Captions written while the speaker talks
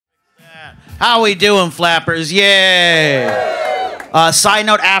How we doing, flappers? Yay! Side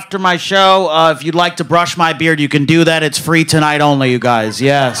note, after my show, if you'd like to brush my beard, you can do that. It's free tonight only, you guys.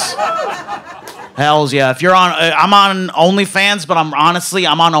 Yes. Hells yeah. If you're on, I'm on OnlyFans, but I'm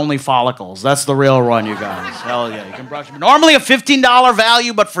on Only Follicles. That's the real one, you guys. Hell yeah. You can brush me. Normally a $15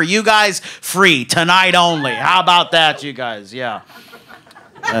 value, but for you guys, free tonight only. How about that, you guys? Yeah.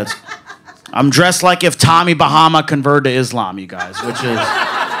 I'm dressed like if Tommy Bahama converted to Islam, you guys, which is...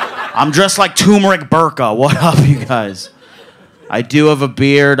 I'm dressed like Turmeric Burqa. What up, you guys? I do have a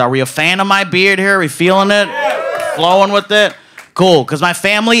beard. Are we a fan of my beard here? Are we feeling it? Flowing with it? Cool, because my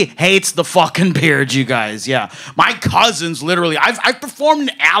family hates the fucking beard, you guys. Yeah. My cousins, literally, I've performed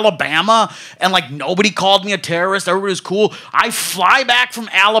in Alabama, and, like, nobody called me a terrorist. Everybody was cool. I fly back from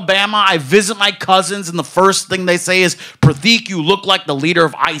Alabama. I visit my cousins, and the first thing they say is, Prateek, you look like the leader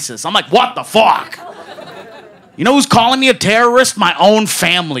of ISIS. I'm like, what the fuck? You know who's calling me a terrorist? My own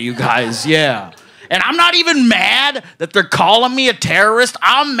family, you guys. Yeah. And I'm not even mad that they're calling me a terrorist.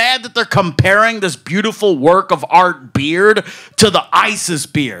 I'm mad that they're comparing this beautiful work of art beard to the ISIS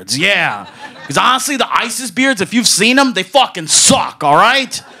beards. Yeah. Because honestly, the ISIS beards, if you've seen them, they fucking suck, all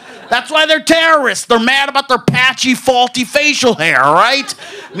right? That's why they're terrorists. They're mad about their patchy, faulty facial hair, all right?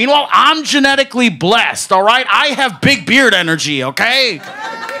 Meanwhile, I'm genetically blessed, all right? I have big beard energy, okay?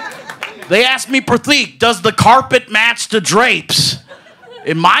 They asked me, Prateek, does the carpet match the drapes?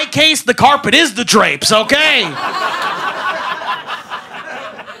 In my case, the carpet is the drapes, okay?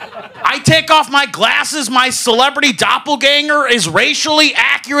 I take off my glasses, my celebrity doppelganger is racially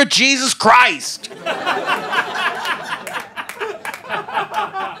accurate Jesus Christ. Let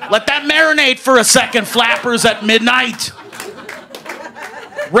that marinate for a second, flappers at midnight.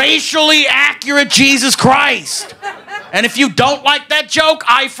 Racially accurate Jesus Christ. And if you don't like that joke,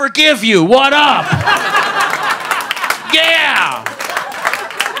 I forgive you. What up? Yeah.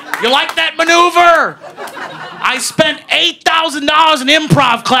 You like that maneuver? I spent $8,000 in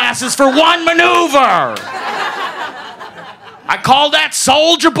improv classes for one maneuver. I call that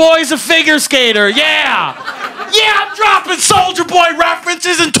Soulja Boy's a figure skater. Yeah. Yeah, I'm dropping Soulja Boy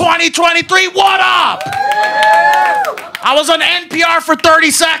references in 2023. What up? I was on NPR for 30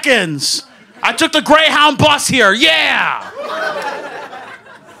 seconds. I took the Greyhound bus here. Yeah.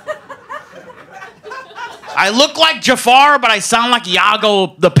 I look like Jafar, but I sound like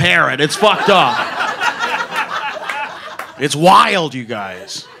Iago the parrot. It's fucked up. It's wild, you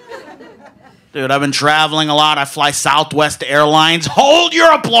guys. Dude, I've been traveling a lot. I fly Southwest Airlines. Hold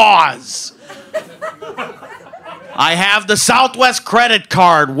your applause. I have the Southwest credit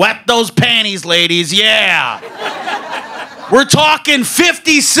card. Wet those panties, ladies. Yeah. We're talking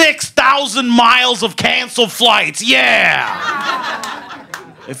 56,000 miles of canceled flights. Yeah.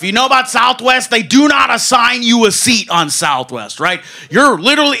 If you know about Southwest, they do not assign you a seat on Southwest, right? You're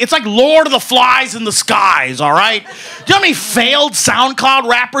literally, it's like Lord of the Flies in the skies, all right? Do you know how many failed SoundCloud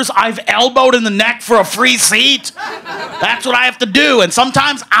rappers I've elbowed in the neck for a free seat? That's what I have to do. And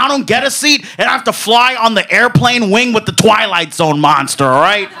sometimes I don't get a seat and I have to fly on the airplane wing with the Twilight Zone monster, all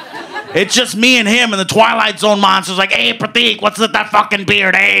right? It's just me and him, and the Twilight Zone monster's like, hey, Prateek, what's with that fucking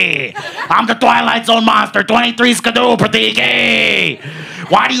beard? Hey, I'm the Twilight Zone monster, 23 Skidoo, Prateek, hey.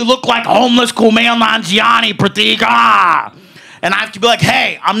 Why do you look like homeless Kumail Nanjiani, Prateek? Ah. And I have to be like,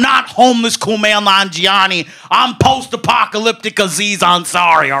 hey, I'm not homeless Kumail Nanjiani. I'm post-apocalyptic Aziz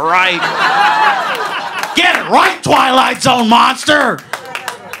Ansari, all right? Get it right, Twilight Zone monster.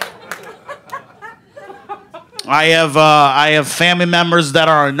 I have family members that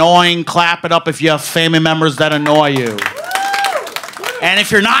are annoying. Clap it up if you have family members that annoy you. And if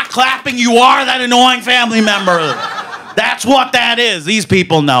you're not clapping, you are that annoying family member. That's what that is. These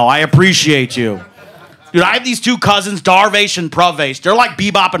people know. I appreciate you. Dude, I have these two cousins, Darvesh and Pravesh. They're like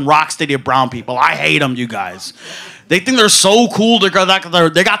Bebop and Rocksteady of brown people. I hate them, you guys. They think they're so cool. They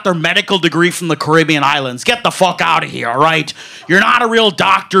got their medical degree from the Caribbean islands. Get the fuck out of here, all right? You're not a real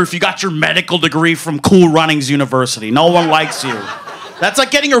doctor if you got your medical degree from Cool Runnings University. No one likes you. That's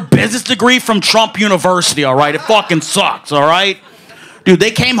like getting your business degree from Trump University, all right? It fucking sucks, all right? Dude,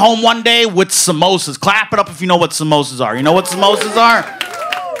 they came home one day with samosas. Clap it up if you know what samosas are. You know what samosas are?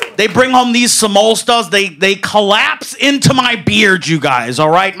 They bring home these samosas. They collapse into my beard, you guys, all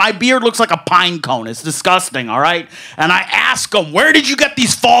right? My beard looks like a pine cone. It's disgusting, all right? And I ask them, where did you get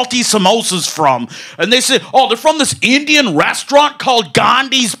these faulty samosas from? And they say, oh, they're from this Indian restaurant called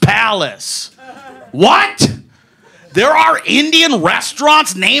Gandhi's Palace. What? There are Indian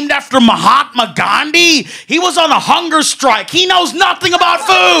restaurants named after Mahatma Gandhi? He was on a hunger strike. He knows nothing about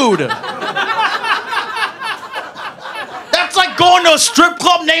food. That's like going to a strip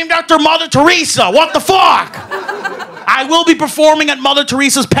club named after Mother Teresa. What the fuck? I will be performing at Mother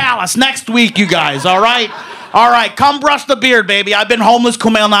Teresa's Palace next week, you guys, all right? All right, come brush the beard, baby. I've been homeless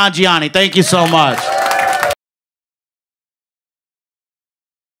Kumail Nanjiani. Thank you so much.